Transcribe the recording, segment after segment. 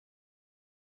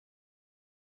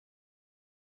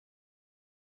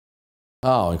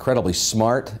Oh, incredibly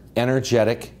smart,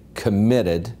 energetic,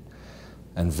 committed,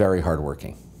 and very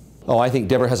hardworking. Oh, I think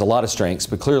Deborah has a lot of strengths,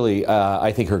 but clearly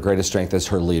I think her greatest strength is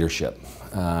her leadership.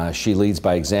 She leads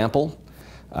by example.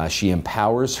 She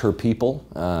empowers her people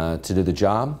to do the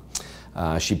job.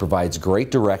 She provides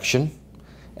great direction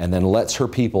and then lets her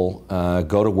people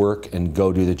go to work and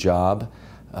go do the job.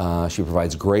 She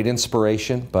provides great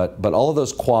inspiration, but all of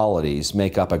those qualities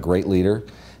make up a great leader,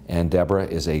 and Deborah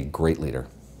is a great leader.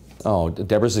 Oh,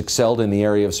 Deborah's excelled in the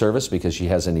area of service because she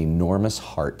has an enormous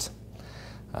heart.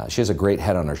 She has a great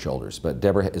head on her shoulders, but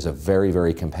Deborah is a very,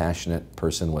 very compassionate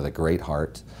person with a great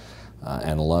heart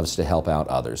and loves to help out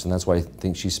others. And that's why I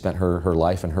think she spent her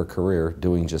life and her career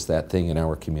doing just that thing in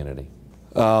our community.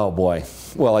 Oh boy.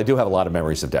 Well, I do have a lot of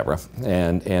memories of Deborah,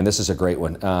 and this is a great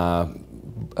one.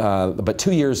 But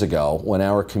 2 years ago, when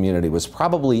our community was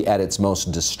probably at its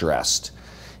most distressed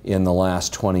in the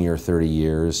last 20 or 30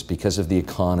 years because of the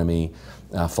economy,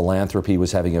 philanthropy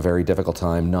was having a very difficult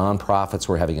time, nonprofits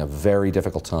were having a very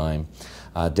difficult time,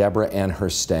 Deborah and her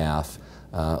staff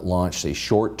launched a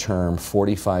short-term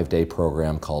 45-day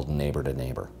program called Neighbor to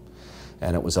Neighbor.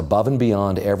 And it was above and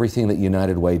beyond everything that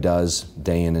United Way does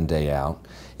day in and day out.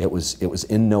 It was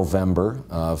in November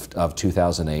of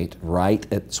 2008,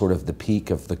 right at sort of the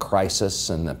peak of the crisis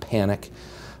and the panic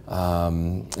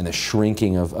and the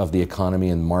shrinking of the economy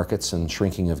and markets and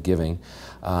shrinking of giving,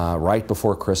 right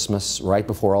before Christmas, right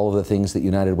before all of the things that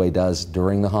United Way does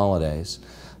during the holidays.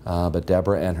 But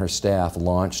Deborah and her staff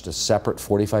launched a separate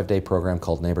 45-day program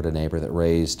called Neighbor to Neighbor that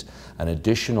raised an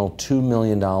additional $2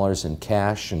 million in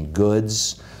cash and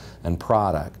goods and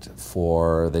product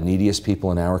for the neediest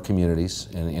people in our communities,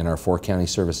 in our 4-county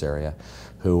service area,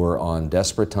 who were on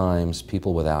desperate times,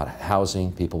 people without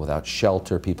housing, people without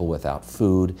shelter, people without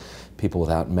food, people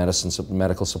without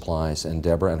medical supplies. And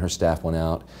Deborah and her staff went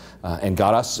out and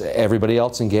got us, everybody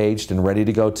else, engaged and ready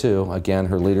to go too. Again,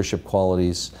 her leadership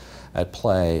qualities at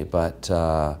play, but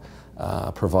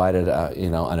provided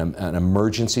an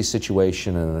emergency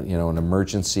situation and an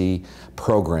emergency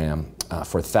program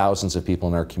for thousands of people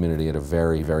in our community at a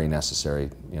very, very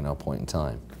necessary point in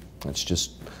time. It's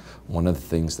just one of the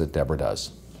things that Deborah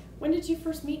does. When did you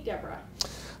first meet Deborah?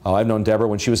 Oh, I've known Deborah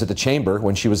when she was at the Chamber,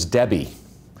 when she was Debbie.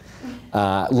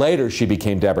 Later, she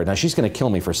became Deborah. Now she's going to kill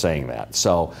me for saying that.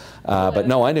 So, but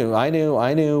no, I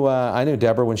knew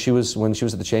Deborah when she was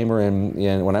at the Chamber,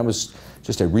 and when I was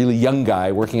just a really young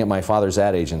guy working at my father's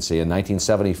ad agency in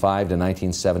 1975 to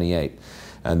 1978,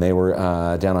 and they were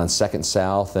down on 2nd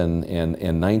South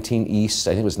and 19 East.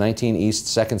 I think it was 19 East,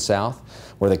 2nd South,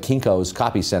 where the Kinko's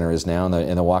Copy Center is now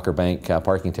in the Walker Bank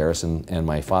parking terrace, and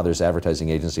my father's advertising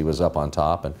agency was up on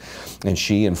top, and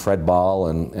she and Fred Bayle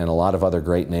and a lot of other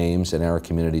great names in our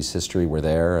community's history were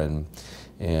there, and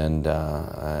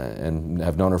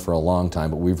I've known her for a long time,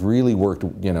 but we've really worked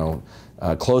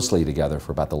closely together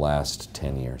for about the last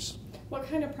 10 years. What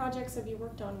kind of projects have you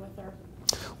worked on with her?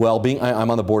 Well, I'm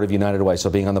on the board of United Way, so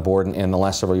being on the board and the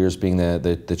last several years being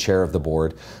the chair of the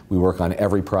board, we work on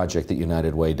every project that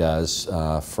United Way does,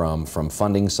 from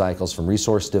funding cycles, from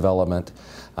resource development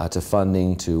to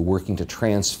funding to working to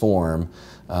transform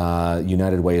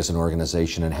United Way as an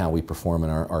organization and how we perform in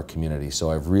our community.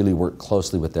 So I've really worked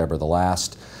closely with Deborah the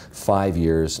last 5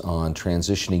 years on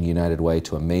transitioning United Way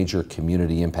to a major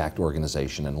community impact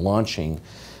organization and launching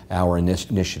our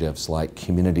initiatives like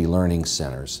community learning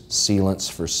centers,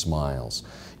 Sealants for Smiles,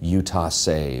 Utah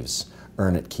Saves,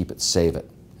 Earn It, Keep It, Save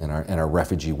It, and our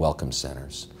refugee welcome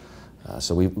centers.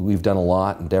 So we've done a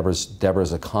lot, and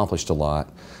Deborah's accomplished a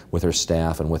lot with her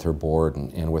staff and with her board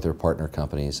and with her partner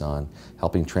companies on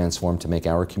helping transform to make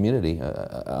our community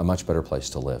a much better place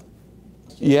to live.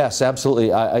 Yes,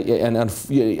 absolutely.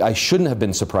 I shouldn't have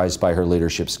been surprised by her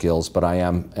leadership skills, but I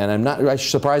am, and I'm not,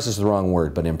 surprised is the wrong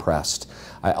word, but impressed.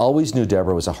 I always knew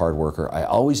Deborah was a hard worker. I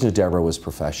always knew Deborah was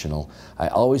professional. I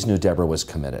always knew Deborah was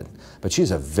committed. But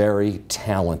she's a very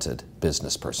talented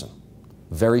business person.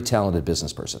 Very talented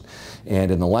business person. And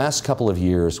in the last couple of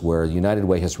years where United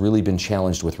Way has really been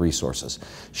challenged with resources,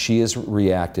 she has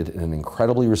reacted in an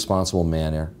incredibly responsible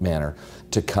manner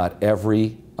to cut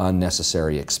every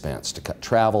unnecessary expense, to cut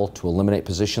travel, to eliminate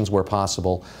positions where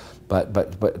possible.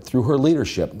 But through her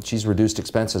leadership, she's reduced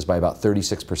expenses by about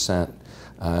 36%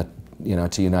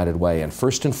 to United Way. And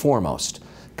first and foremost,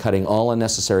 cutting all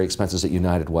unnecessary expenses at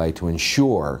United Way to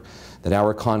ensure that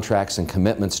our contracts and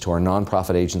commitments to our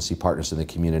nonprofit agency partners in the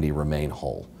community remain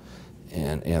whole.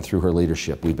 And through her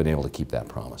leadership, we've been able to keep that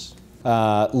promise.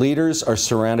 Leaders are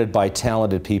surrounded by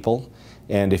talented people,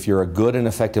 and if you're a good and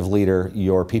effective leader,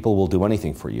 your people will do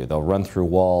anything for you. They'll run through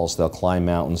walls, they'll climb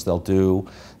mountains, they'll do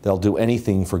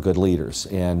anything for good leaders.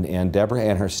 And Deborah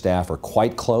and her staff are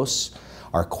quite close.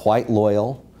 are quite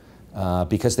loyal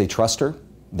because they trust her,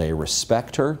 they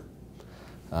respect her,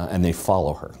 and they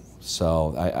follow her.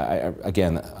 So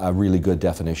again, a really good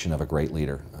definition of a great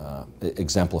leader,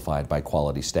 exemplified by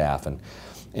quality staff.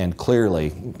 And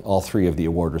clearly, all three of the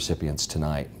award recipients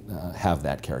tonight have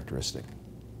that characteristic.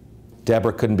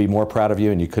 Deborah, couldn't be more proud of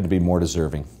you, and you couldn't be more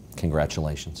deserving.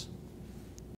 Congratulations.